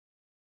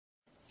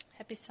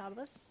Happy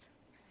Sabbath.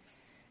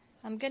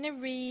 I'm going to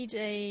read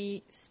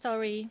a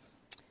story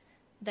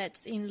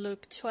that's in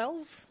Luke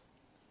 12,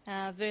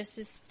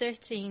 verses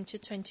 13 to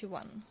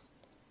 21.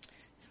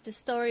 It's the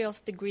story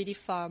of the greedy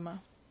farmer.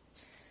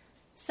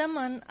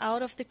 Someone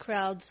out of the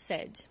crowd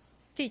said,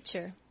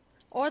 "Teacher,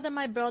 order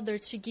my brother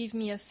to give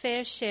me a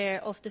fair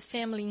share of the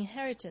family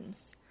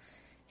inheritance."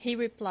 He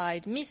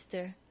replied,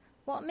 "Mister,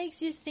 what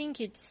makes you think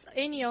it's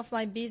any of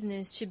my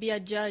business to be a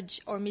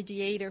judge or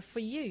mediator for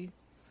you?"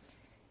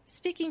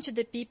 Speaking to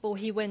the people,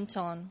 he went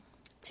on,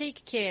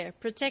 "Take care,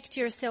 protect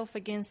yourself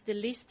against the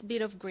least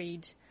bit of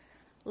greed.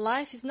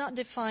 Life is not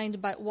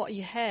defined by what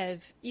you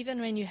have,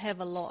 even when you have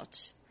a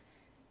lot."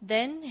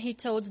 Then he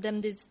told them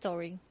this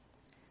story.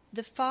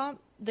 The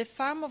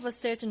farm of a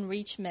certain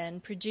rich man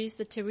produced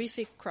a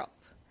terrific crop.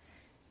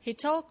 He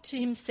thought to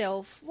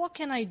himself, "What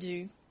can I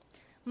do?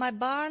 My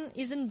barn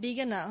isn't big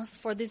enough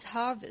for this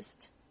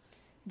harvest."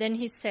 Then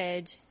he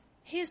said,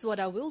 "Here's what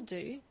I will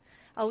do.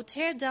 I will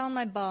tear down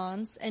my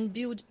barns and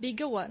build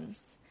bigger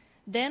ones.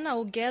 Then I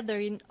will gather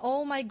in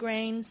all my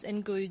grains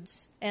and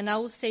goods, and I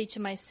will say to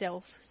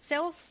myself,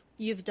 'Self,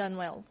 you've done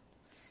well.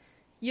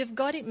 You've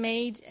got it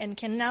made and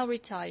can now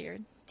retire.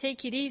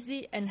 Take it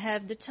easy and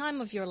have the time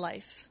of your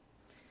life.'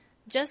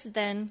 Just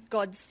then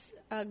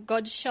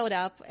God showed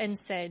up and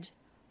said,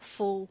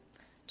 'Fool,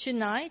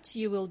 tonight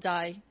you will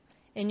die,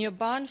 and your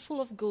barn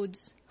full of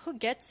goods, who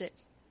gets it?'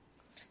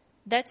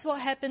 That's what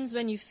happens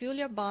when you fill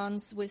your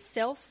barns with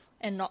self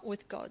and not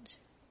with God."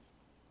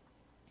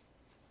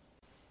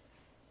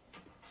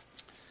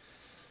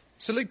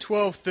 So Luke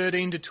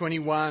 12:13 to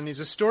 21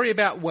 is a story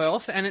about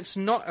wealth, and it's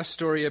not a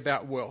story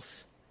about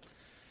wealth.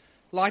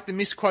 Like the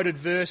misquoted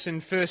verse in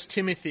 1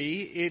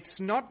 Timothy, it's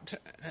not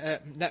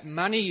that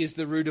money is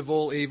the root of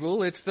all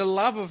evil, it's the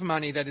love of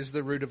money that is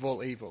the root of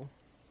all evil.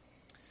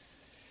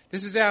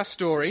 This is our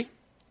story,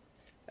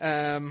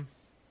 but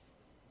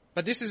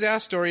this is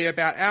our story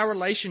about our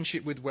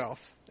relationship with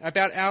wealth,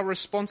 about our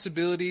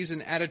responsibilities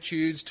and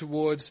attitudes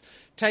towards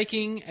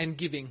taking and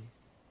giving.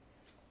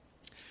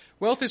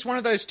 Wealth is one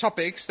of those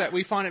topics that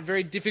we find it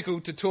very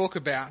difficult to talk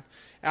about.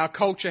 Our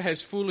culture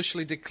has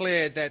foolishly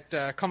declared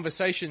that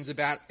conversations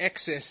about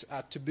excess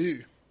are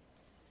taboo.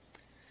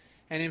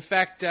 And in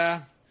fact,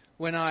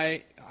 when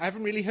I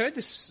haven't really heard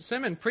this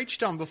sermon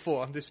preached on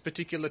before, this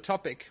particular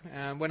topic.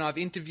 When I've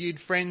interviewed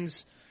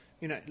friends,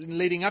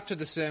 leading up to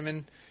the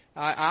sermon,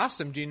 I ask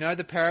them, "Do you know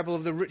the parable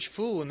of the rich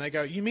fool?" And they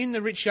go, "You mean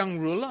the rich young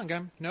ruler?" I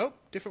go, "Nope,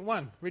 different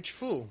one, rich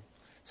fool."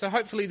 So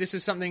hopefully this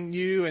is something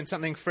new and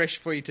something fresh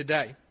for you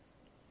today.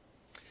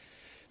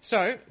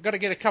 So, got to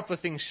get a couple of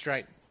things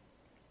straight.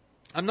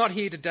 I'm not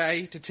here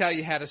today to tell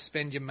you how to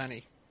spend your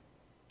money.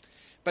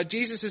 But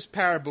Jesus'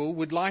 parable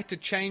would like to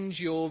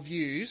change your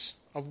views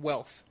of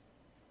wealth.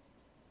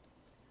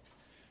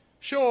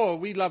 Sure,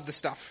 we love the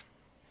stuff.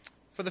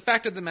 For the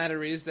fact of the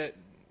matter is that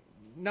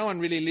no one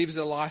really lives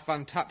a life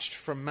untouched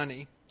from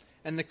money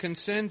and the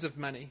concerns of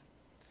money.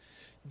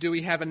 Do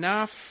we have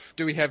enough?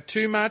 Do we have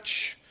too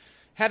much?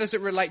 How does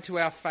it relate to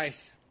our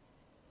faith?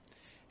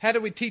 How do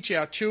we teach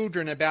our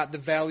children about the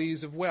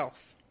values of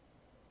wealth?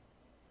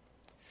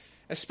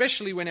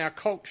 Especially when our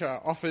culture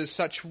offers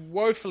such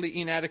woefully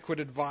inadequate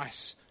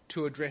advice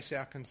to address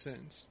our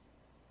concerns.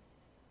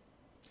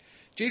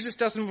 Jesus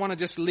doesn't want to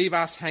just leave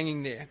us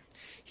hanging there.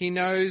 He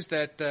knows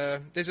that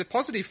there's a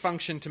positive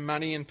function to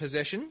money and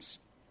possessions.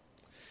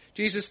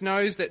 Jesus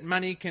knows that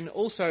money can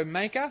also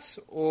make us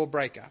or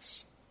break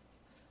us.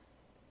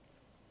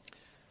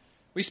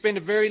 We spend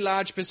a very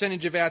large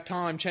percentage of our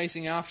time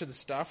chasing after the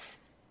stuff.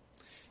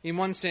 In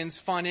one sense,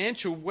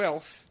 financial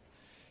wealth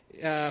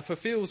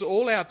fulfills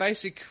all our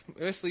basic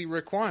earthly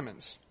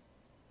requirements.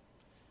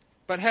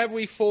 But have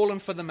we fallen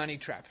for the money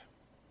trap?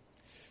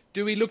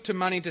 Do we look to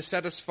money to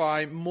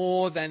satisfy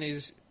more than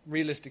is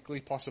realistically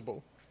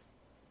possible?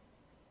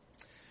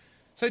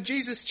 So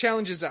Jesus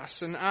challenges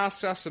us and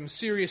asks us some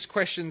serious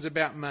questions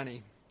about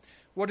money.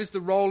 What is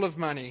the role of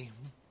money?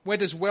 Where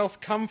does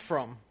wealth come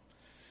from?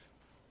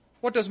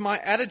 What does my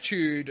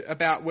attitude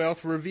about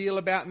wealth reveal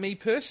about me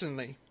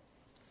personally?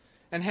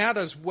 And how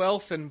does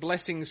wealth and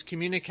blessings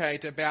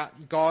communicate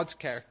about God's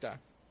character?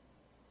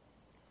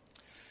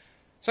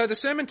 So the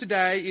sermon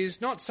today is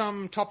not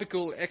some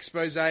topical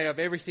expose of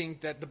everything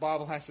that the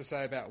Bible has to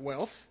say about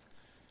wealth.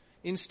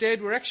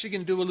 Instead, we're actually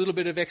going to do a little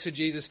bit of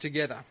exegesis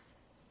together.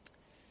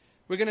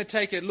 We're going to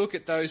take a look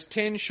at those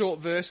 10 short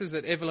verses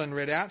that Evelyn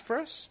read out for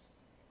us,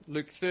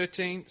 Luke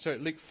 14,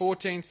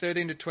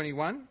 13 to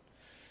 21,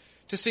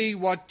 to see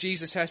what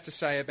Jesus has to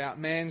say about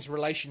man's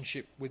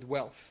relationship with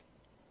wealth.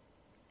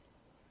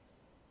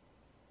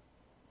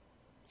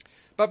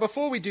 But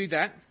before we do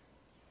that,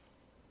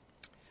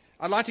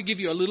 I'd like to give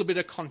you a little bit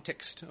of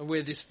context of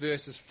where this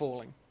verse is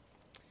falling.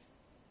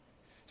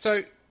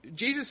 So,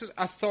 Jesus'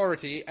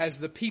 authority as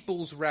the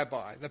people's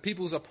rabbi, the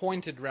people's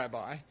appointed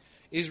rabbi,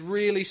 is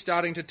really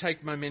starting to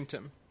take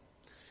momentum.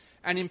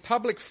 And in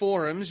public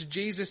forums,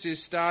 Jesus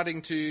is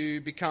starting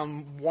to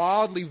become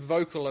wildly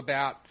vocal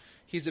about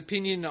his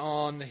opinion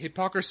on the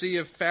hypocrisy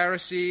of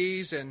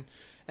Pharisees, and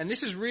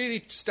this is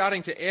really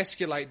starting to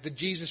escalate the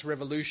Jesus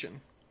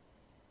revolution.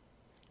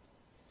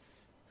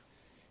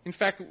 In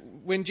fact,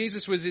 when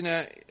Jesus was in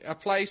a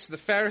place, the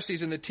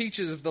Pharisees and the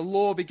teachers of the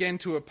law began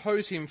to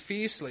oppose him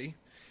fiercely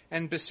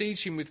and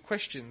besiege him with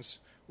questions,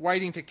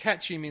 waiting to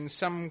catch him in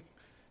something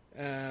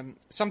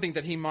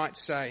that he might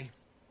say.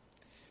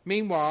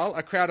 Meanwhile,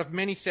 a crowd of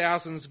many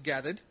thousands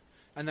gathered,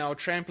 and they were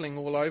trampling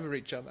all over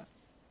each other.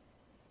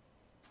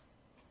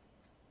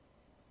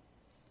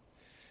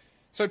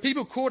 So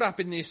people caught up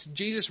in this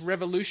Jesus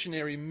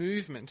revolutionary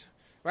movement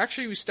were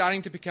actually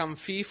starting to become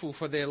fearful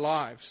for their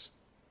lives.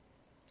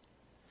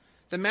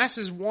 The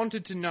masses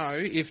wanted to know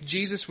if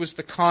Jesus was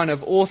the kind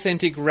of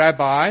authentic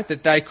rabbi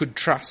that they could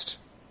trust.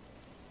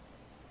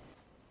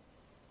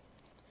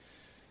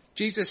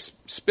 Jesus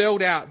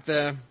spelled out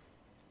the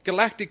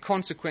galactic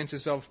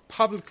consequences of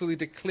publicly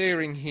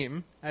declaring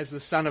him as the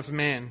Son of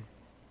Man.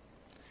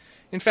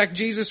 In fact,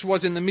 Jesus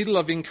was in the middle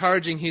of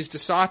encouraging his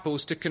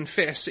disciples to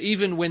confess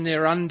even when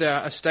they're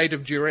under a state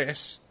of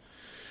duress,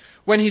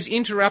 when he's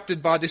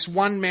interrupted by this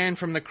one man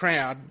from the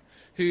crowd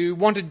who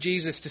wanted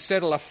Jesus to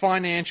settle a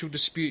financial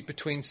dispute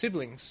between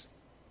siblings.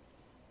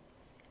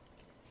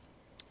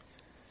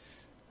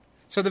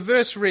 So the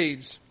verse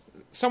reads,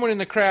 "Someone in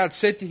the crowd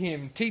said to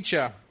him,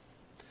 'Teacher,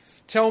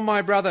 tell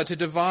my brother to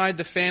divide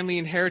the family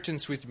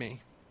inheritance with me.'"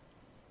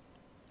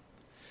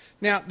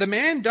 Now, the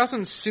man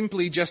doesn't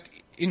simply just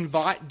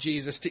invite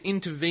Jesus to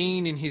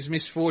intervene in his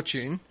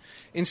misfortune.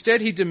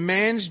 Instead, he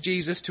demands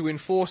Jesus to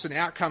enforce an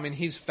outcome in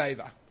his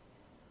favour.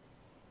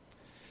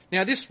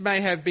 Now, this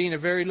may have been a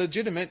very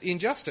legitimate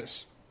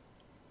injustice.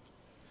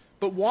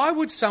 But why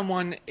would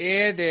someone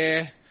air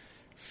their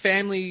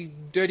family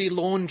dirty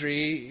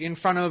laundry in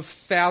front of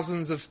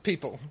thousands of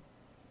people,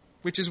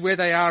 which is where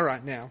they are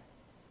right now?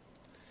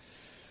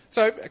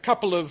 So, a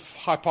couple of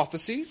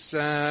hypotheses.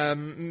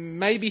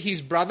 Maybe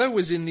his brother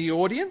was in the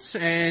audience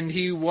and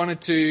he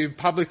wanted to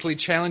publicly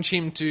challenge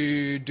him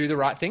to do the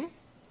right thing.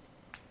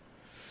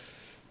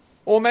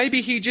 Or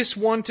maybe he just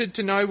wanted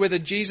to know whether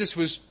Jesus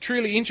was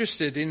truly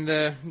interested in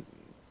the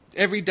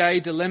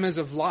everyday dilemmas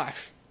of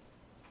life.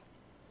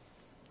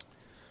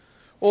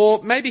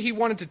 Or maybe he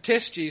wanted to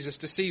test Jesus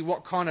to see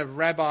what kind of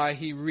rabbi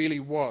he really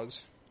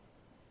was.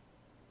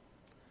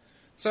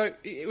 So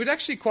it was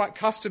actually quite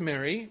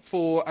customary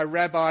for a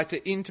rabbi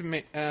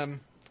to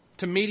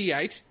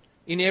mediate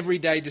in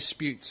everyday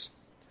disputes.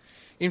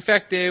 In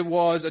fact, there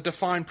was a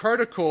defined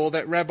protocol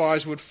that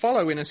rabbis would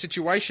follow in a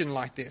situation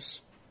like this.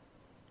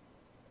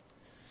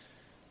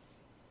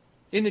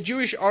 In the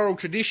Jewish oral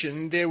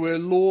tradition, there were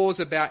laws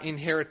about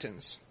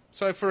inheritance.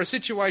 So for a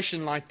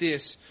situation like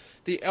this,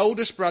 the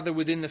eldest brother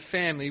within the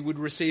family would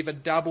receive a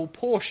double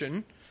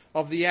portion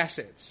of the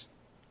assets.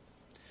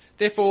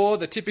 Therefore,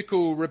 the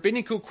typical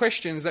rabbinical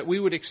questions that we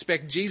would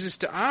expect Jesus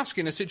to ask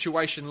in a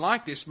situation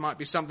like this might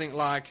be something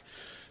like,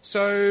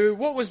 "So,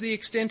 what was the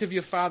extent of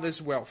your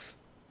father's wealth?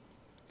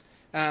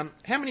 How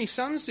many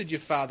sons did your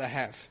father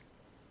have?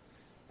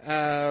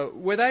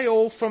 Were they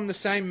all from the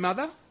same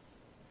mother?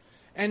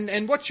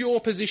 And what's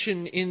your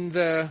position in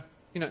the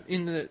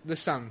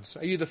sons?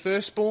 Are you the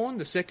firstborn,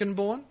 the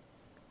secondborn?"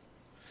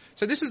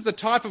 So this is the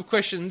type of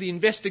question, the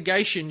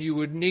investigation you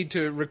would need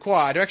to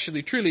require to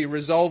actually truly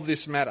resolve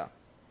this matter.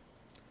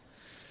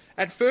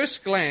 At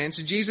first glance,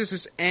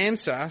 Jesus'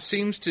 answer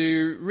seems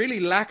to really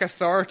lack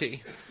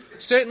authority,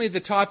 certainly the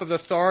type of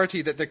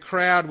authority that the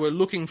crowd were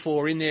looking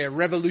for in their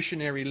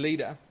revolutionary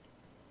leader.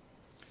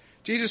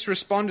 Jesus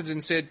responded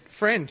and said,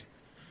 "Friend,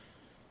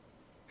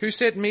 who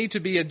set me to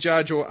be a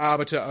judge or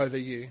arbiter over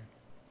you?"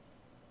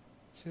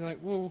 So you're like,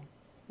 well,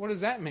 what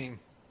does that mean?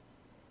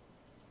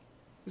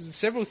 There's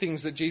several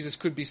things that Jesus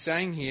could be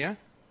saying here.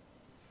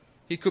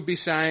 He could be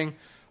saying,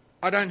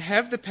 "I don't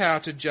have the power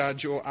to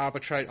judge or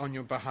arbitrate on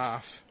your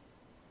behalf."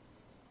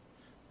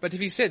 But if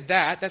he said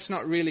that, that's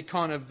not really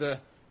kind of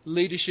the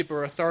leadership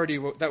or authority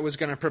that was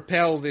going to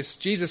propel this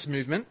Jesus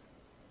movement.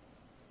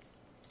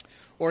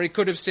 Or he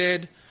could have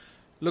said,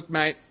 "Look,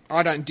 mate,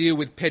 I don't deal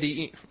with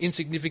petty,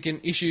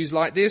 insignificant issues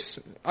like this.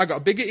 I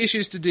got bigger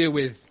issues to deal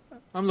with.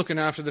 I'm looking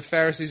after the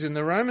Pharisees and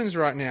the Romans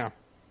right now."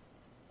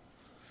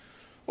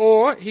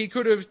 Or he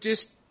could have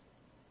just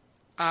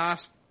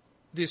asked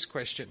this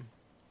question: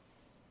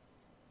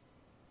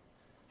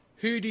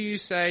 "Who do you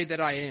say that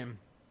I am,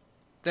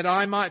 that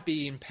I might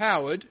be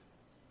empowered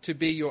to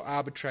be your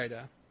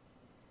arbitrator?"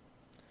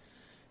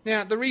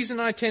 Now, the reason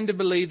I tend to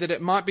believe that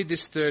it might be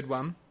this third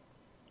one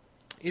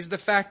is the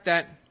fact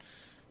that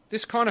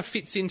this kind of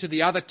fits into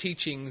the other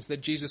teachings that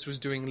Jesus was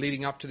doing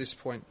leading up to this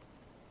point.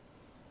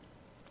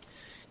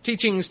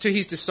 Teachings to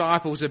his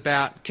disciples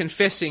about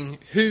confessing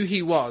who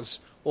he was,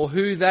 or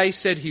who they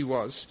said he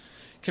was,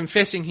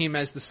 confessing him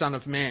as the Son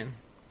of Man.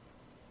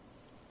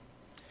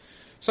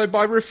 So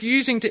by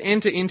refusing to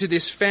enter into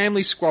this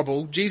family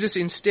squabble, Jesus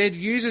instead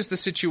uses the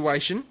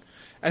situation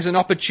as an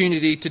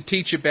opportunity to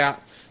teach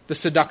about the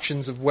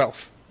seductions of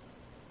wealth.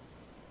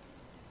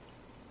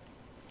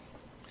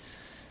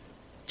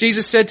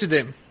 Jesus said to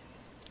them,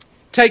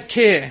 "Take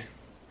care,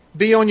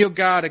 be on your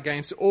guard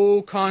against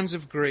all kinds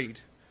of greed,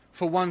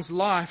 for one's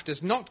life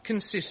does not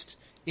consist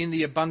in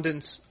the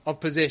abundance of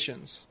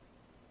possessions."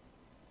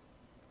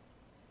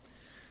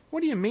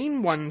 What do you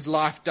mean one's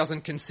life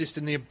doesn't consist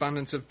in the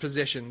abundance of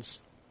possessions?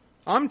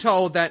 I'm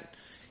told that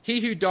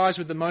he who dies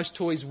with the most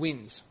toys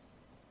wins.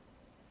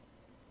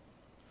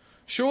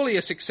 Surely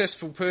a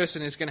successful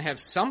person is going to have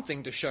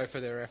something to show for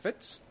their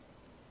efforts.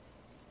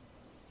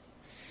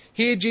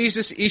 Here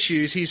Jesus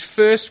issues his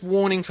first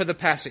warning for the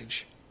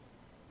passage.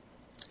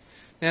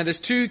 Now there's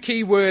two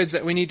key words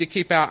that we need to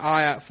keep our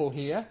eye out for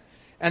here,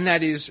 and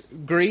that is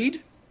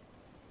greed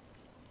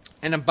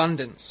and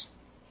abundance.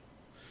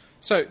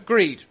 So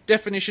greed,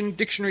 definition,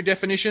 dictionary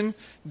definition,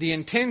 the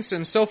intense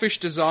and selfish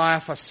desire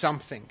for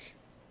something.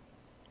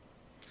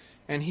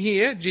 And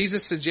here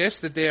Jesus suggests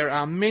that there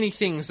are many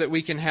things that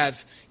we can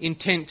have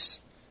intense,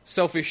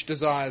 selfish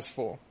desires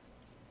for.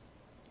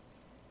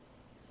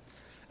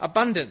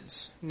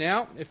 Abundance.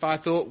 Now, if I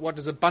thought, what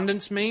does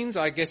abundance mean?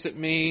 I guess it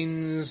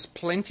means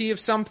plenty of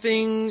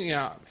something,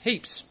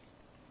 heaps.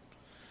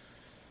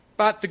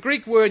 But the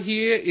Greek word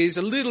here is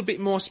a little bit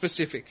more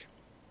specific.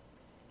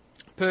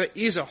 Per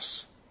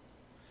isos,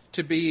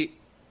 to be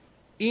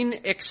in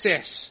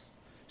excess,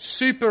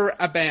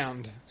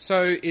 superabound.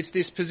 So it's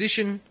this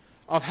position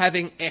of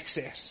having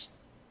excess.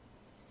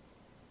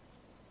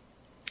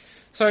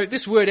 So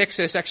this word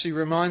excess actually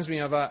reminds me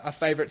of a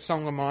favourite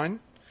song of mine.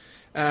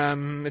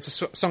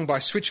 It's a song by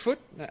Switchfoot,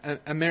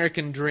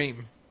 American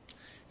Dream.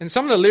 And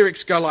some of the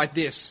lyrics go like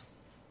this.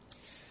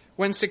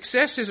 When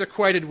success is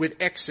equated with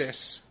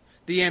excess,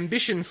 the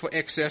ambition for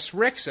excess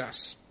wrecks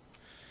us.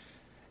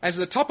 As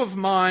the top of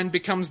mind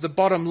becomes the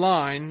bottom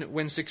line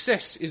when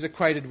success is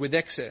equated with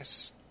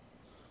excess.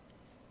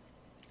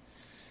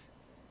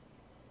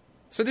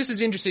 So this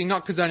is interesting,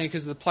 not only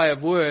because of the play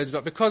of words,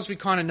 but because we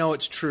kind of know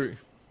it's true.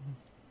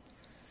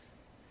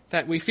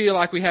 That we feel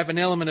like we have an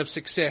element of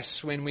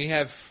success when we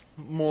have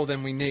more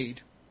than we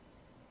need.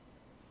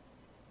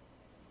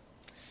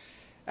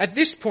 At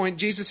this point,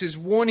 Jesus is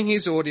warning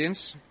his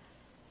audience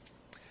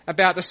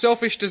about the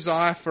selfish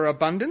desire for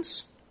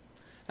abundance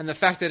and the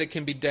fact that it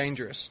can be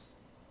dangerous.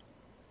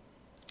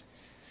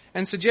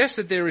 And suggests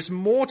that there is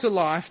more to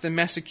life than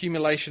mass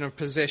accumulation of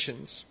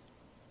possessions.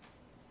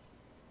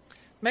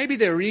 Maybe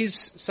there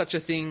is such a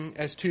thing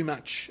as too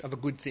much of a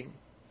good thing.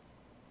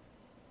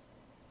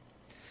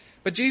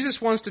 But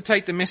Jesus wants to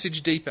take the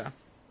message deeper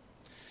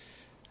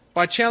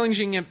by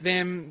challenging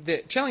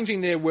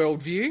their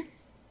worldview.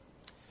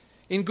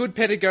 In good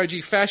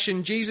pedagogy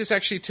fashion, Jesus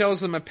actually tells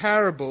them a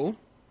parable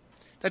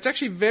that's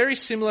actually very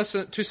similar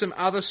to some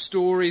other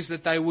stories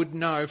that they would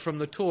know from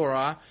the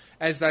Torah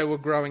as they were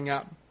growing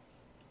up.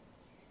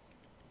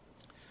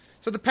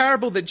 So the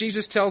parable that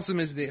Jesus tells them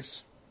is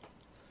this.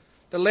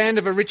 The land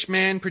of a rich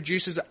man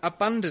produces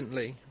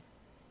abundantly.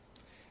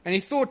 And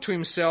he thought to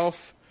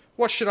himself,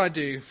 what should I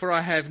do? For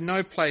I have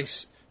no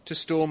place to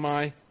store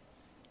my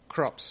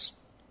crops.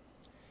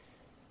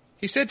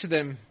 He said to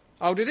them,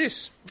 I'll do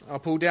this. I'll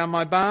pull down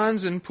my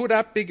barns and put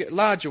up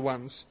larger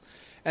ones.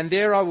 And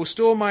there I will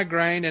store my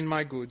grain and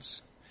my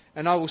goods.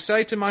 And I will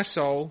say to my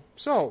soul,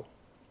 Soul,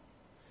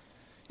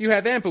 you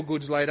have ample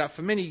goods laid up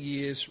for many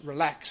years.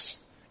 Relax,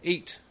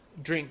 eat,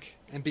 drink,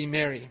 and be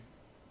merry.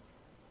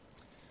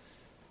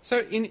 So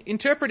in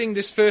interpreting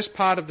this first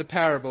part of the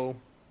parable,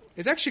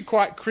 it's actually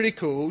quite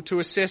critical to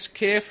assess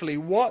carefully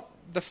what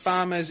the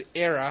farmer's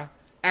error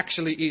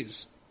actually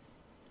is.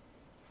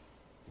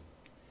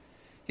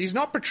 He's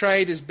not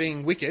portrayed as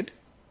being wicked.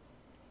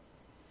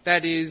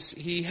 That is,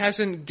 he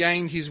hasn't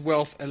gained his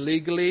wealth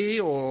illegally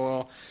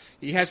or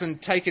he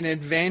hasn't taken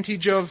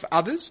advantage of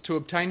others to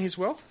obtain his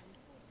wealth.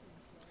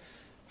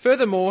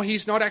 Furthermore,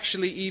 he's not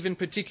actually even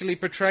particularly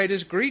portrayed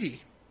as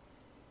greedy.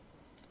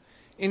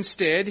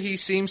 Instead, he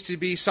seems to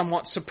be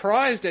somewhat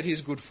surprised at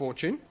his good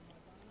fortune,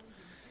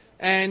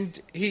 and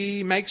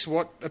he makes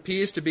what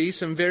appears to be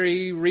some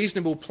very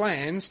reasonable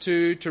plans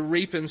to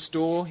reap and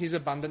store his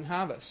abundant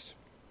harvest.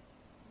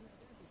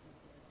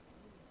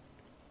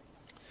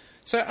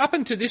 So up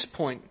until this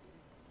point,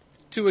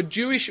 to a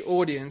Jewish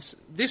audience,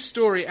 this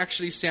story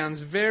actually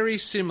sounds very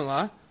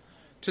similar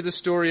to the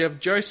story of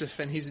Joseph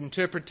and his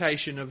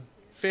interpretation of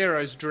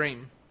Pharaoh's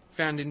dream,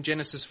 found in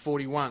Genesis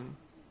 41.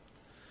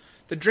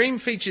 The dream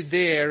featured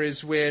there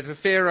is where the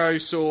Pharaoh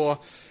saw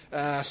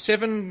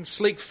 7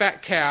 sleek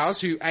fat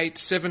cows who ate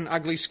 7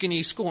 ugly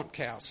skinny scaunt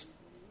cows.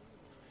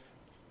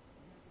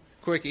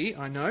 Quirky,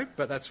 I know,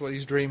 but that's what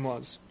his dream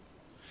was.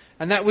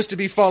 And that was to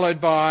be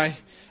followed by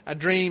a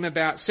dream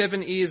about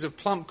 7 ears of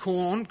plump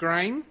corn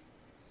grain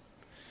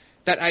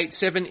that ate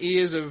 7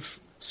 ears of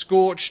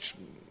scorched,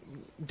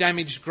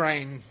 damaged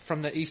grain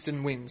from the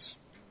eastern winds.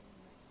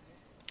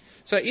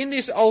 So in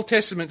this Old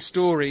Testament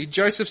story,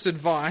 Joseph's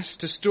advice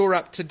to store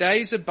up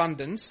today's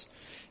abundance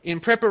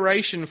in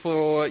preparation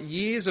for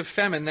years of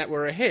famine that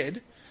were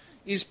ahead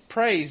is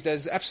praised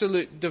as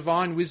absolute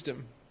divine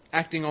wisdom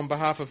acting on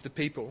behalf of the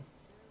people.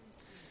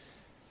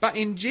 But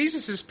in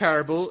Jesus'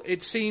 parable,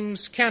 it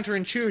seems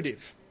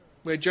counterintuitive,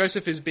 where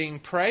Joseph is being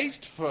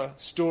praised for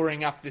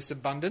storing up this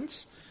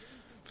abundance.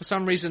 For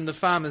some reason, the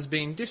farmer's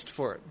being dissed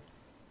for it.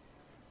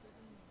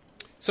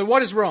 So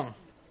what is wrong?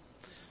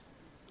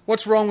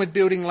 What's wrong with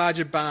building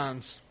larger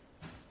barns?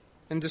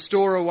 and to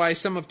store away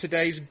some of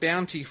today's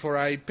bounty for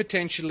a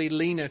potentially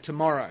leaner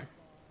tomorrow?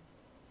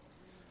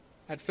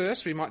 At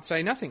first, we might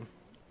say nothing,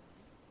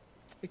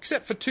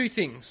 except for two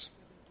things.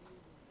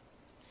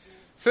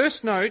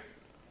 First, note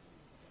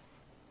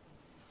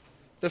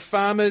the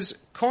farmer's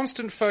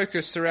constant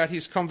focus throughout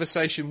his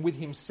conversation with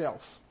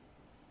himself.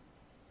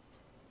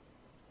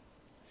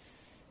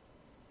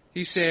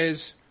 He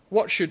says,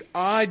 "What should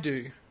I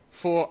do?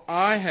 For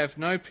I have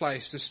no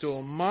place to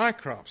store my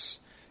crops."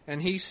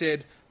 And he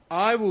said,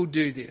 "I will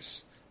do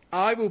this.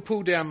 I will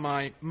pull down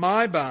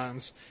my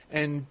barns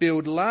and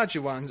build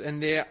larger ones,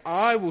 and there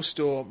I will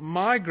store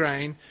my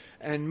grain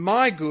and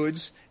my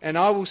goods, and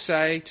I will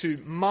say to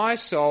my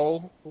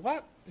soul,"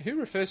 what? Who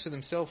refers to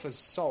themselves as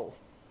soul?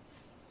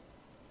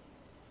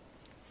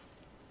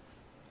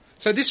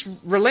 So this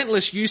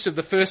relentless use of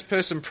the first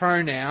person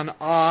pronoun,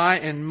 I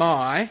and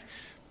my,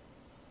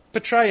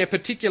 portray a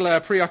particular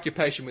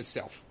preoccupation with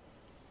self.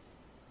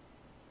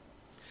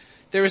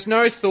 There is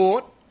no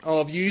thought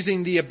of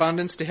using the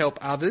abundance to help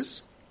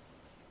others.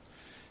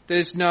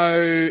 There's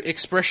no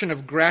expression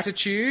of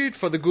gratitude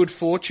for the good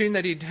fortune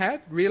that he'd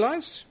had,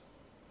 realised.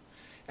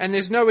 And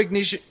there's no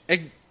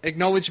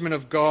acknowledgement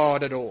of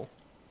God at all.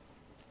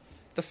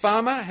 The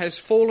farmer has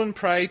fallen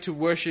prey to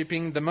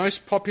worshipping the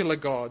most popular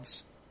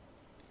gods,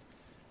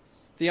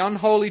 the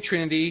unholy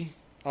trinity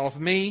of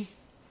me,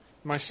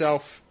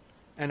 myself,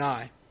 and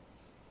I.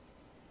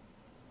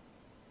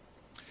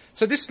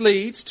 So this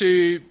leads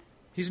to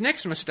his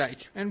next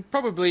mistake, and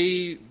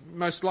probably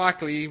most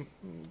likely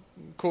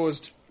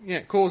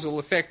causal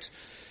effect.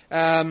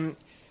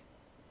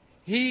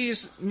 He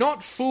is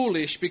not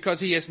foolish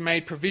because he has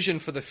made provision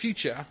for the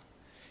future.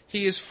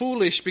 He is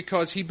foolish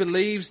because he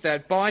believes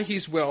that by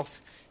his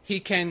wealth he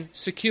can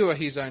secure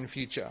his own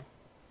future.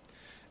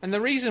 And the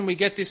reason we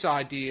get this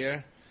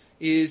idea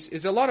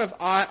is a lot of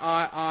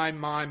I,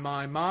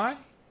 my,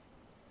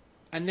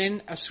 and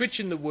then a switch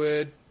in the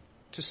word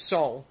to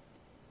soul.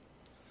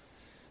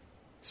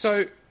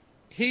 So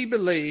he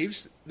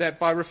believes that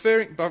by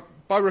referring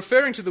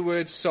to the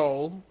word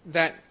soul,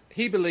 that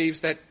he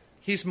believes that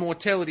his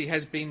mortality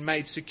has been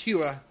made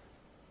secure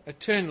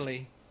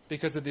eternally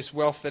because of this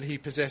wealth that he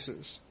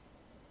possesses.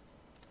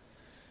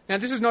 Now,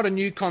 this is not a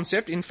new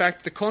concept. In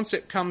fact, the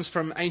concept comes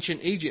from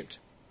ancient Egypt.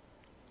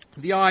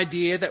 The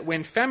idea that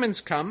when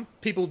famines come,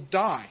 people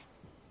die.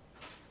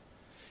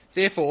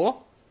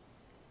 Therefore,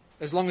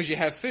 as long as you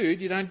have food,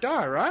 you don't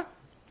die, right?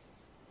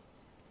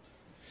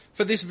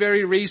 For this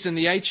very reason,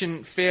 the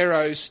ancient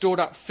pharaohs stored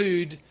up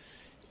food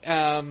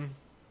in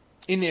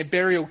their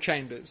burial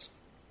chambers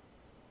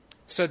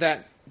so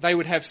that they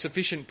would have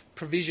sufficient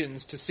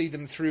provisions to see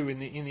them through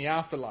in the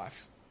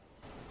afterlife.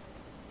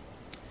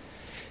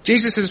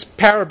 Jesus'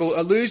 parable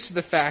alludes to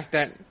the fact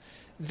that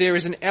there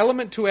is an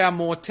element to our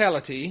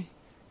mortality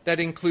that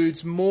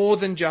includes more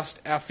than just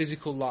our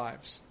physical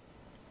lives.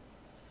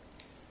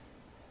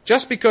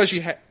 Just because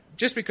you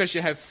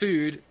have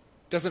food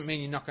doesn't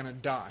mean you're not going to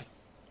die.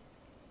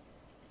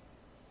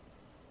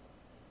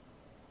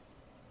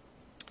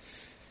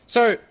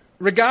 So,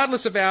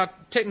 regardless of our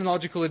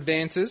technological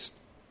advances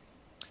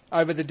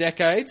over the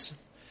decades,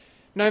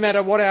 no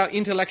matter what our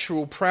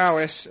intellectual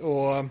prowess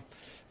or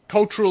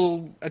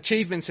cultural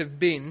achievements have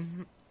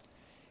been,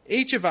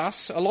 each of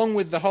us, along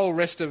with the whole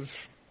rest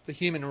of the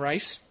human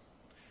race,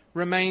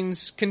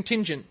 remains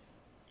contingent,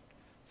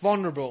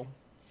 vulnerable,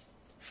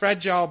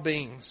 fragile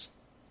beings.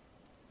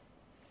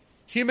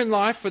 Human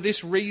life, for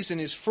this reason,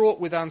 is fraught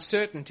with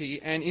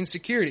uncertainty and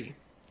insecurity.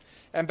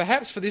 And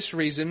perhaps for this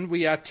reason,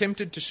 we are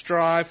tempted to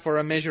strive for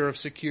a measure of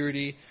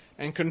security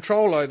and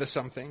control over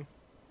something.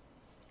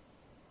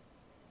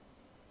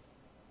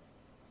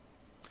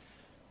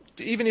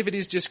 Even if it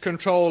is just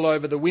control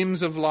over the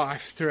whims of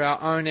life through our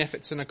own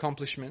efforts and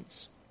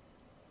accomplishments.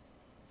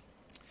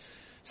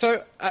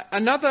 So,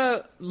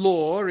 another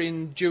law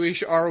in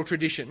Jewish oral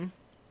tradition,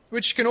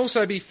 which can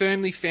also be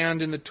firmly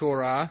found in the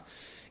Torah,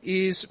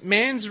 is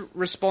man's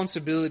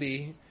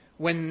responsibility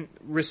when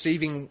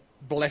receiving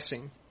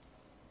blessing.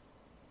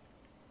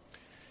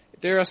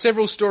 There are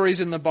several stories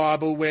in the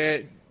Bible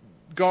where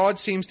God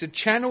seems to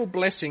channel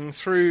blessing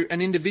through an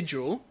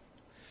individual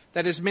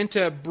that is meant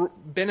to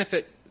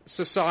benefit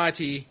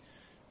society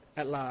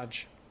at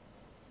large.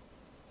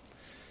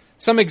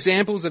 Some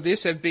examples of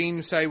this have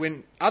been, say,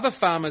 when other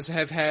farmers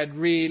have had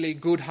really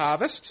good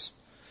harvests,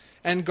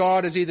 and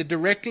God has either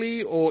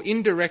directly or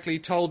indirectly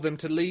told them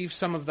to leave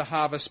some of the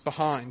harvest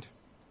behind,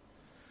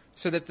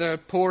 so that the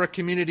poorer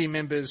community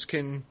members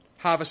can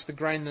harvest the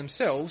grain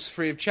themselves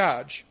free of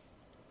charge.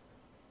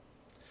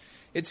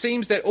 It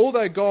seems that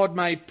although God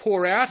may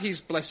pour out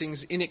his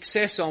blessings in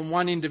excess on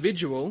one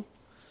individual,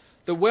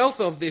 the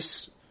wealth of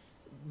this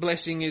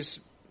blessing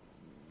is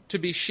to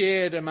be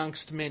shared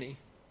amongst many,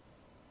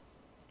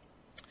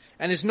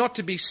 and is not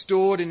to be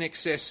stored in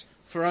excess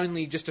for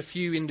only just a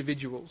few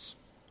individuals.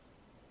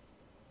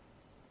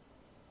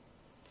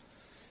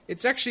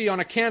 It's actually on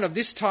account of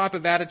this type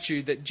of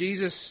attitude that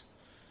Jesus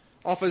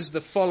offers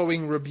the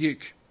following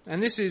rebuke,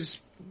 and this is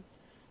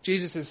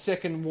Jesus'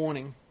 second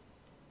warning.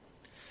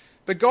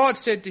 But God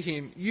said to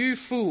him, "You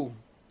fool,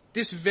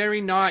 This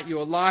very night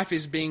your life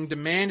is being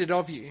demanded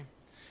of you,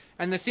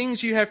 and the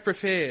things you have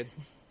prepared,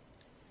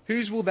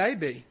 whose will they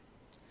be?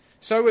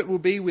 So it will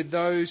be with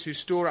those who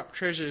store up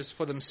treasures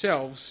for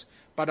themselves,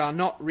 but are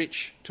not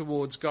rich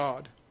towards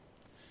God.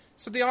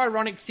 So the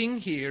ironic thing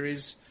here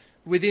is,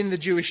 within the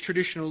Jewish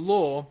traditional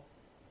law,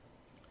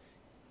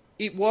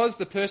 it was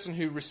the person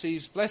who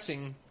receives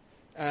blessing,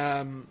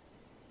 their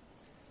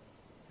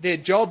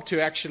job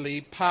to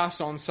actually pass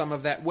on some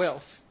of that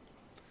wealth.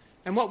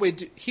 And what we're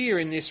here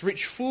in this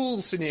rich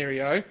fool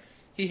scenario,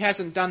 he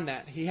hasn't done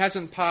that. He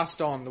hasn't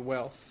passed on the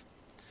wealth.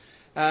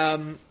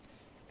 And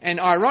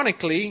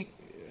ironically,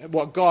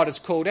 what God has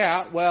called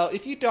out, well,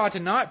 if you die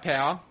tonight,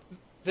 pal,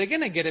 they're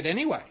going to get it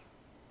anyway.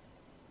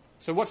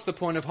 So what's the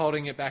point of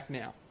holding it back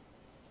now?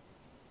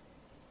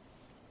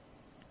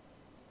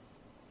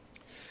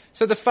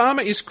 So the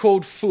farmer is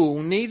called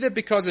fool neither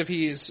because of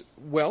his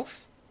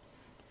wealth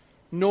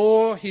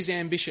nor his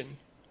ambition,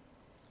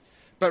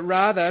 but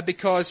rather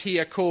because he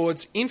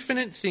accords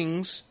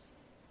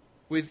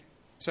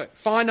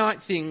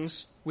finite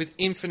things with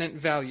infinite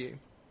value.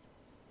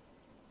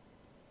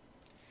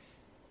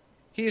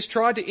 He has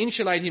tried to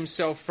insulate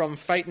himself from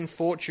fate and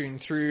fortune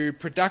through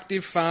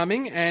productive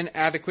farming and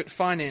adequate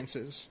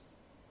finances,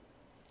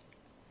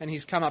 and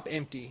he's come up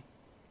empty.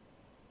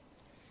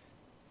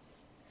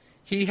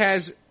 He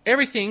has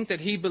everything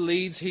that he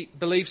believes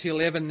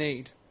he'll ever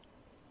need.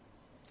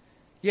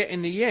 Yet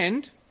in the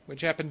end,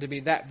 which happened to be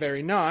that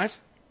very night,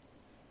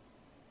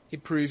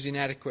 it proves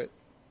inadequate.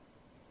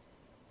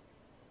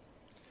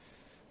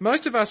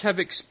 Most of us have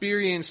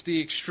experienced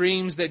the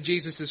extremes that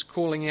Jesus is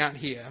calling out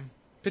here,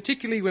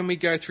 particularly when we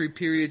go through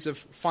periods of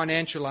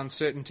financial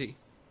uncertainty.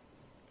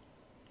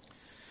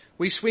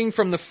 We swing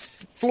from the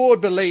flawed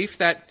belief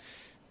that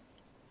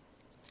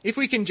if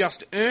we can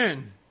just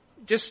earn,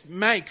 just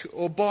make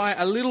or buy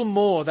a little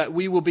more, that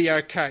we will be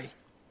okay,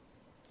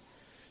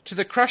 to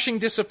the crushing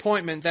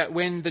disappointment that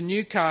when the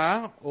new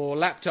car or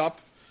laptop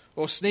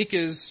or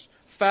sneakers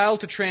fail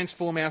to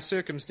transform our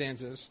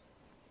circumstances.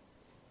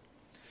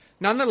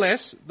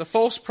 Nonetheless, the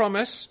false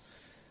promise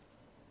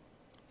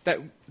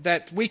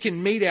that we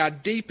can meet our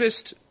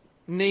deepest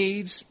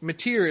needs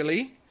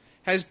materially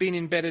has been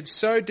embedded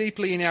so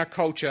deeply in our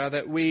culture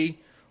that we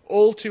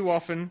all too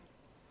often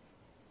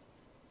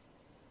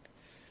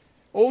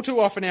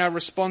our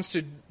response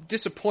to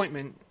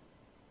disappointment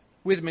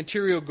with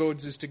material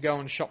goods is to go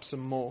and shop some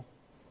more.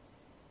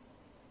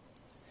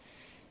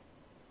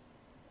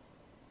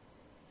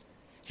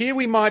 Here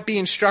we might be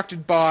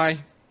instructed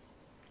by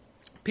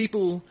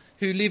people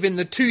who live in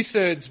the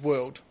 2/3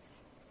 world.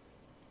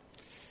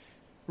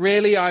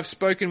 Rarely I've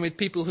spoken with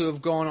people who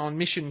have gone on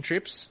mission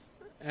trips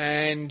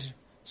and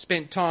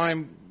spent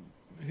time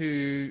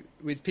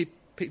with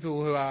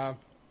people who are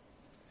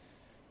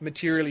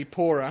materially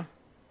poorer,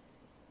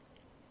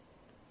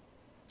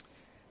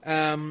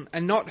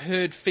 and not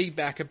heard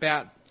feedback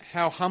about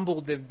how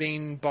humbled they've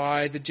been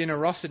by the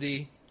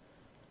generosity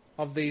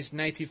of these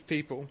native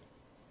people.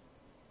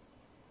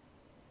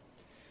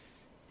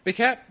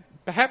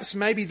 Perhaps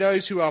maybe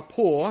those who are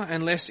poor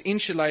and less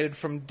insulated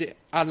from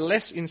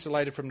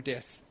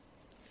death.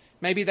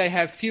 Maybe they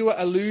have fewer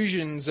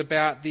illusions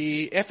about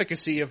the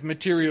efficacy of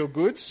material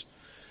goods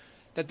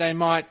that they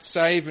might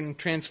save and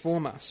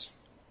transform us.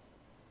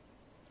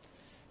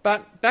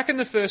 But back in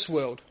the first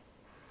world,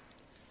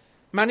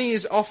 money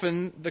is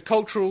often the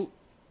cultural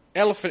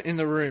elephant in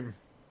the room.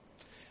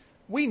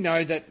 We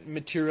know that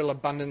material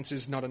abundance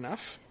is not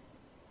enough,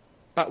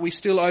 but we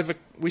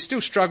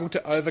still struggle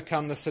to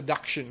overcome the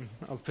seduction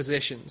of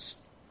possessions,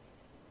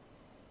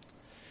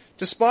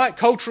 despite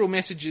cultural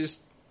messages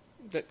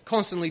that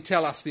constantly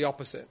tell us the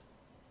opposite.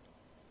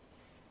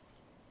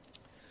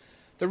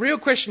 The real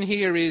question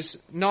here is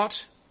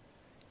not,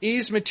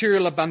 is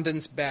material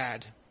abundance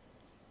bad?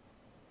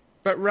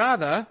 But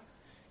rather,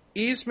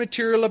 is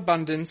material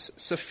abundance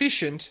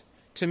sufficient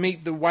to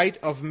meet the weight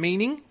of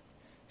meaning,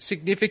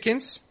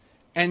 significance,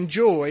 and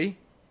joy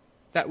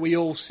that we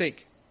all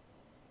seek?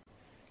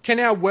 Can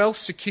our wealth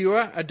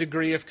secure a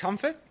degree of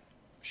comfort?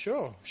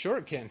 Sure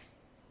it can.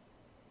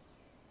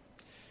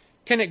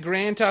 Can it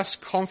grant us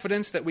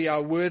confidence that we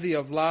are worthy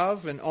of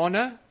love and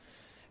honour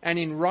and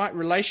in right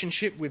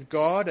relationship with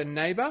God and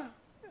neighbour?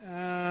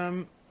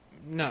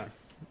 No,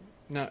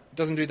 it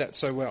doesn't do that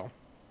so well.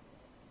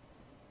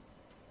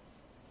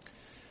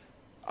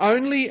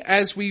 Only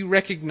as we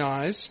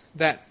recognise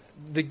that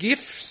the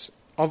gifts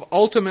of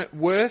ultimate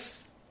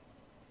worth,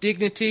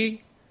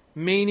 dignity,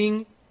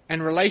 meaning,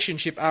 and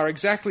relationship are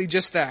exactly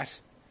just that,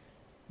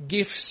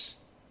 gifts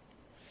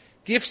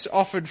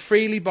offered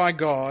freely by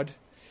God,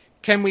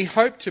 can we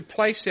hope to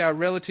place our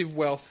relative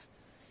wealth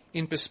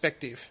in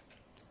perspective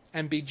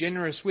and be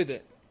generous with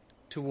it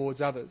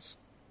towards others.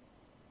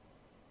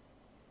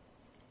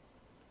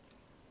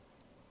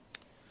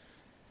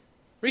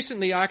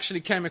 Recently, I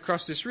actually came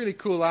across this really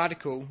cool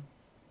article.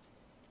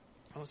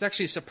 I was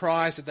actually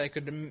surprised that they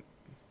could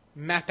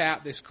map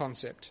out this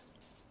concept.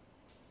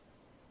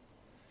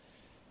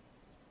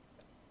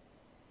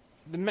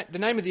 The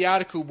name of the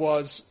article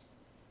was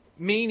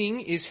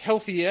 "Meaning is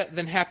Healthier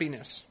Than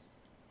Happiness."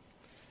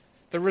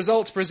 The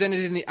results presented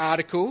in the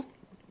article,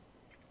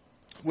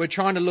 we're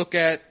trying to look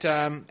at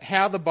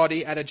how the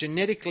body at a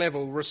genetic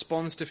level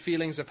responds to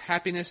feelings of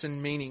happiness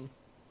and meaning.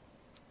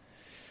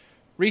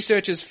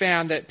 Researchers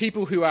found that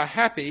people who are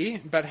happy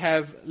but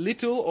have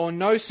little or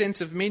no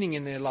sense of meaning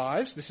in their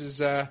lives, this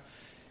is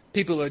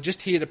people who are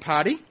just here to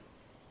party,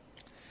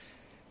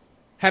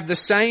 have the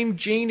same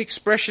gene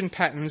expression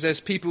patterns as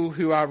people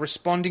who are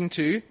responding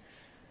to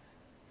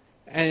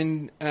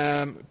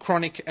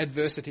chronic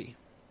adversity.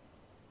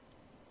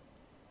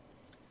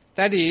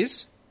 That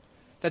is,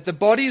 that the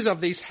bodies of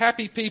these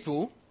happy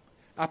people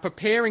are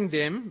preparing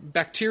them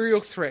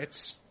bacterial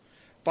threats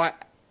by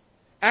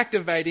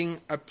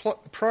activating a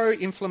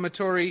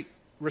pro-inflammatory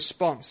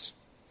response.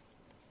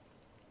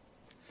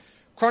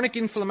 Chronic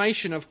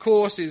inflammation, of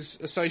course, is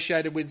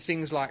associated with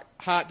things like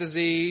heart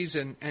disease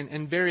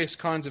and various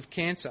kinds of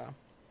cancer.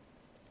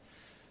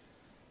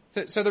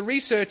 So the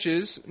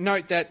researchers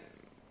note that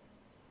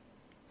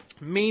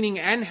meaning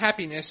and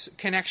happiness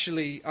can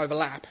actually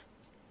overlap.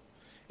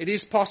 It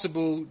is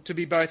possible to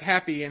be both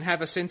happy and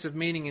have a sense of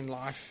meaning in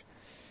life.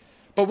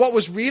 But what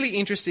was really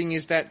interesting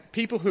is that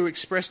people who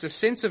expressed a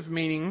sense of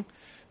meaning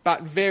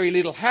but very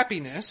little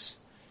happiness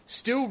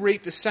still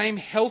reaped the same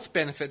health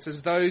benefits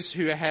as those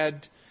who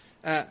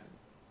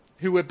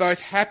were both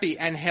happy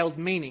and held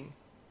meaning.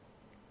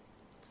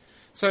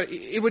 So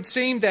it would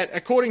seem that,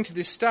 according to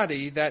this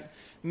study, that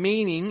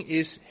meaning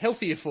is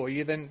healthier for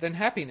you than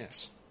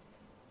happiness.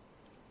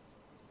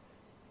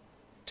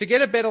 To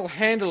get a better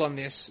handle on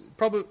this,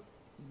 probably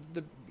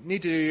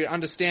need to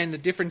understand the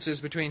differences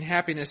between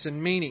happiness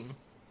and meaning.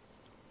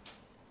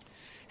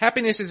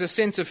 Happiness is a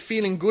sense of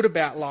feeling good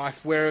about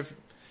life, whereas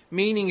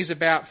meaning is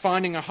about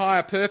finding a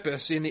higher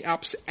purpose in the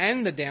ups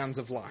and the downs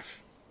of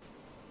life.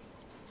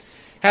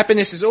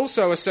 Happiness is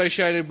also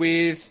associated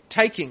with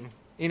taking.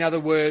 In other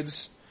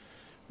words,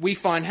 we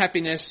find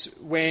happiness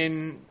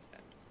when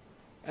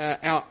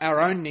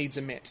our own needs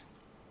are met.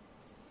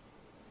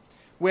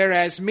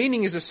 Whereas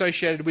meaning is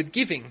associated with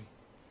giving.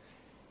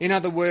 In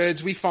other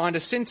words, we find a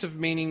sense of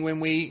meaning when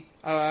we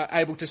are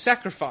able to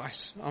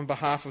sacrifice on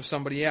behalf of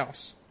somebody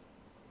else.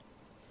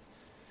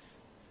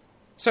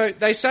 So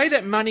they say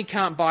that money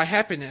can't buy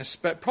happiness,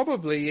 but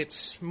probably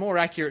it's more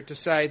accurate to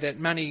say that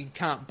money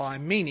can't buy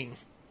meaning.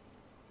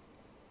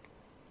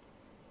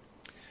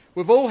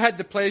 We've all had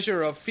the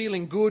pleasure of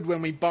feeling good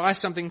when we buy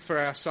something for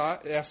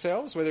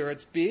ourselves, whether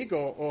it's big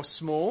or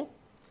small.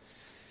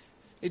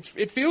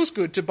 It feels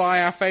good to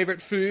buy our favourite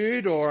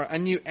food or a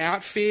new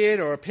outfit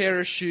or a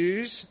pair of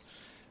shoes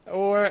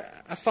or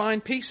a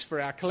fine piece for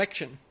our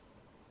collection.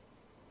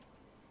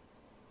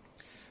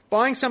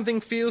 Buying something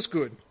feels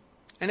good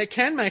and it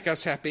can make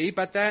us happy,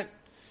 but that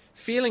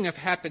feeling of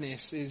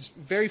happiness is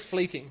very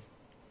fleeting.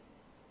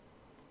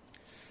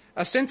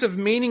 A sense of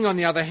meaning, on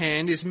the other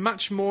hand, is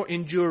much more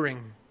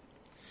enduring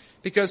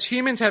because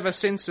humans have a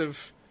sense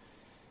of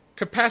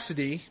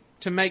capacity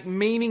to make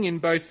meaning in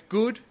both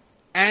good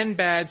and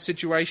bad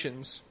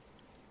situations.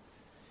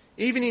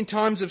 Even in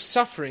times of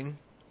suffering,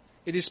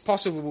 it is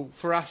possible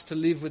for us to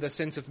live with a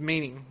sense of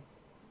meaning.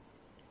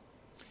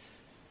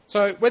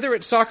 So whether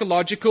it's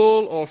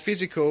psychological or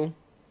physical,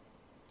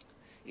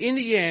 in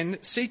the end,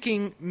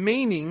 seeking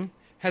meaning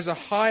has a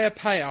higher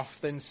payoff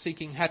than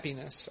seeking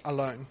happiness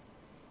alone.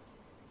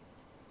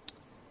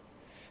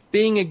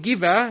 Being a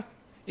giver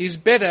is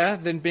better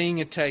than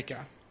being a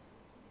taker,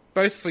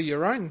 both for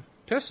your own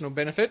personal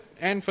benefit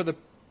and for the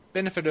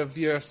benefit of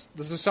the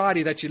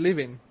society that you live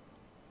in.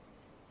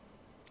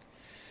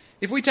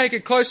 If we take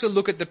a closer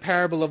look at the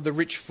parable of the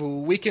rich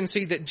fool, we can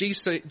see that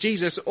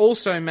Jesus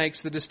also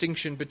makes the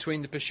distinction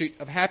between the pursuit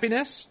of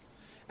happiness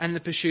and the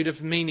pursuit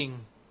of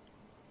meaning.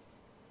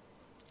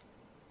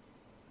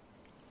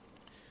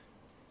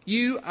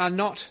 You are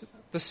not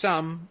the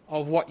sum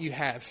of what you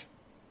have.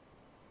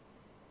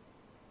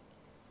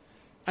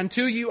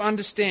 Until you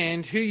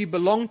understand who you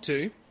belong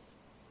to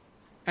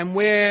and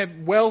where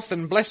wealth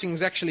and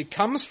blessings actually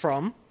comes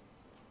from,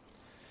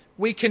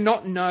 we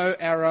cannot know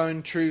our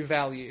own true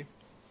value.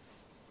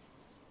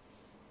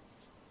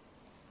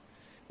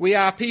 We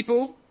are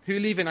people who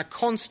live in a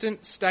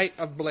constant state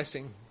of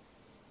blessing.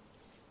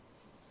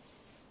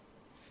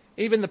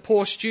 Even the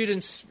poor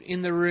students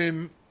in the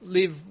room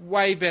live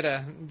way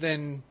better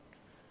than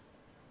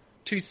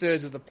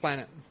 2/3 of the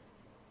planet.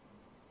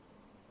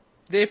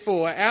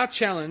 Therefore, our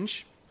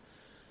challenge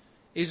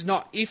is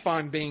not if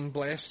I'm being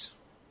blessed,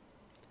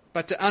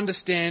 but to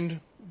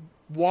understand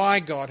why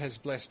God has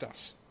blessed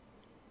us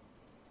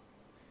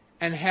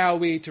and how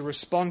we are to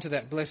respond to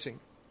that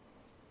blessing.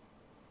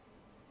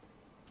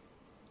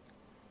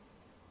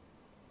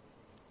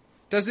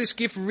 Does this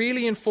gift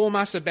really inform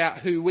us about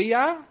who we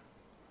are?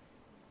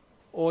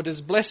 Or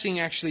does blessing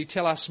actually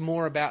tell us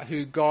more about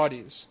who God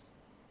is?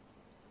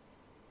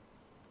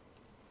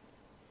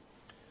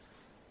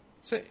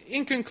 So,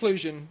 in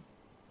conclusion,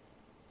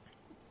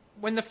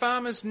 when the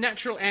farmer's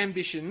natural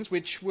ambitions,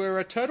 which were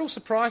a total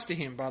surprise to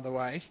him, by the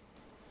way,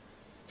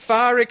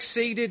 far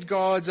exceeded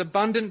God's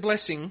abundant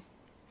blessing,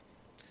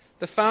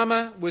 the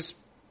farmer was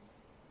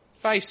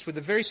faced with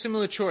a very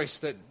similar choice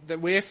that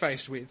we're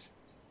faced with.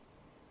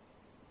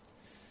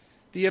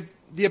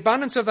 The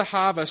abundance of the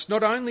harvest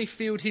not only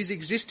filled his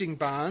existing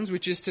barns,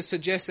 which is to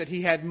suggest that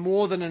he had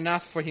more than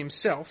enough for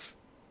himself,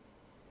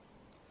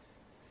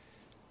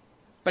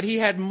 but he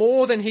had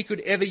more than he could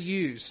ever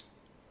use.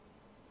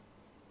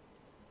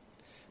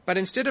 But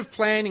instead of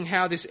planning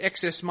how this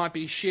excess might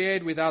be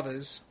shared with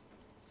others,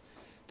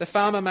 the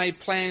farmer made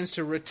plans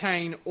to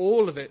retain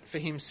all of it for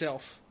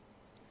himself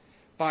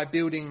by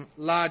building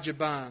larger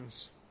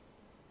barns.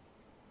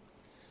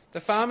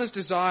 The farmer's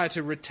desire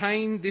to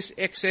retain this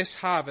excess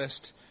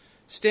harvest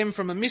stemmed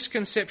from a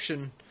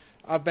misconception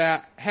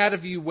about how to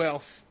view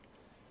wealth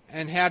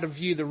and how to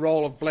view the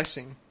role of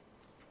blessing.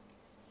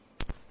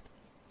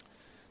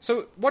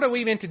 So what are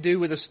we meant to do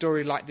with a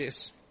story like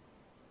this?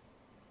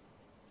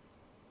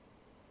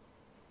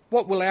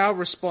 What will our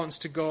response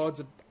to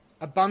God's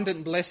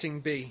abundant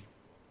blessing be?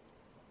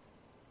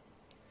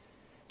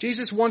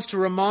 Jesus wants to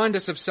remind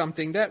us of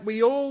something that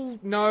we all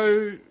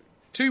know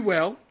too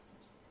well,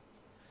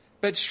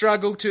 but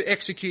struggle to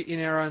execute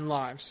in our own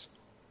lives.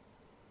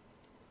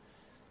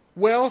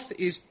 Wealth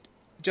is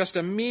just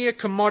a mere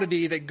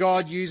commodity that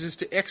God uses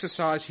to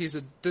exercise his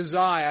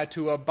desire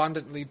to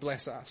abundantly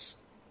bless us.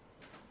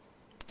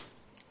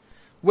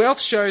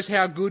 Wealth shows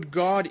how good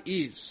God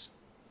is.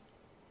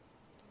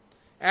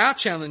 Our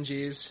challenge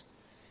is,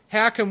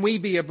 how can we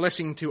be a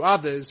blessing to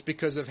others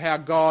because of how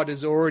God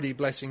is already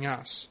blessing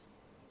us?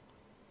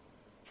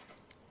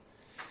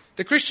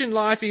 The Christian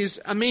life is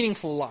a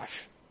meaningful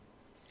life.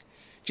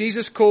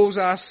 Jesus calls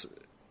us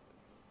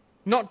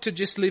not to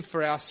just live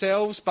for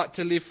ourselves, but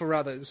to live for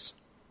others.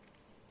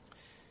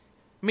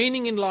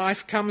 Meaning in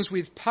life comes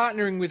with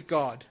partnering with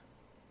God,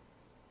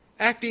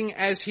 acting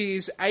as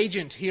his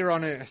agent here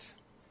on earth,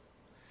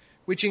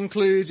 which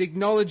includes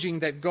acknowledging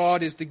that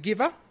God is the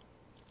giver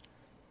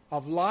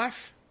of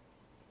life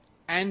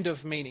and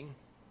of meaning.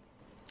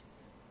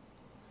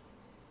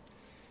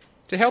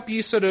 To help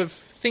you sort of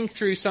think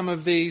through some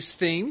of these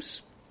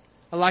themes,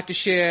 I'd like to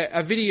share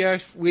a video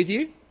with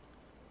you,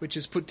 which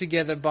is put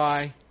together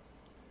by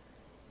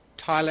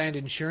Thailand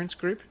Insurance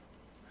Group,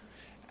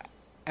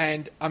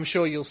 and I'm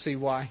sure you'll see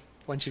why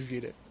once you've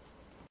viewed it.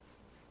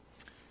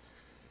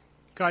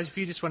 Guys, if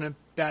you just want to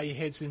bow your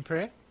heads in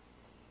prayer.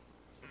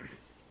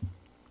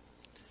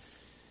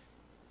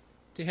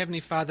 Dear Heavenly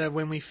Father,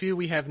 when we feel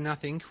we have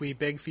nothing, we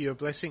beg for your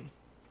blessing.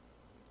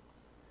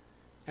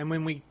 And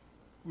when we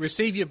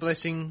receive your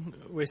blessing,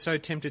 we're so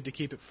tempted to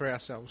keep it for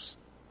ourselves.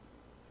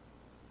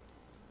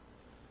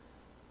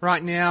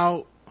 Right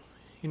now,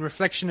 in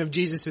reflection of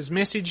Jesus'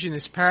 message in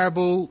this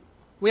parable,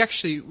 we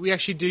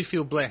actually do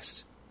feel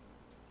blessed.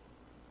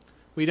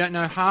 We don't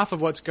know half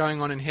of what's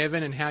going on in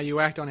heaven and how you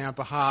act on our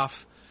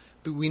behalf,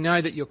 but we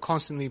know that you're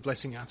constantly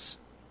blessing us.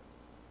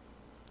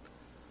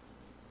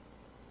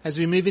 As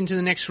we move into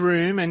the next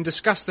room and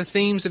discuss the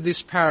themes of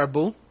this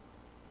parable,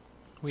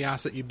 we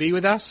ask that you be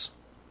with us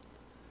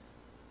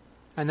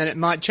and that it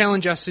might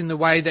challenge us in the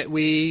way that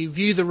we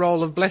view the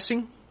role of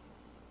blessing,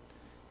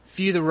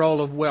 view the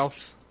role of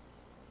wealth,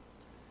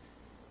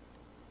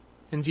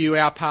 and view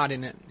our part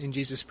in it. In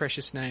Jesus'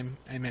 precious name,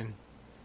 amen.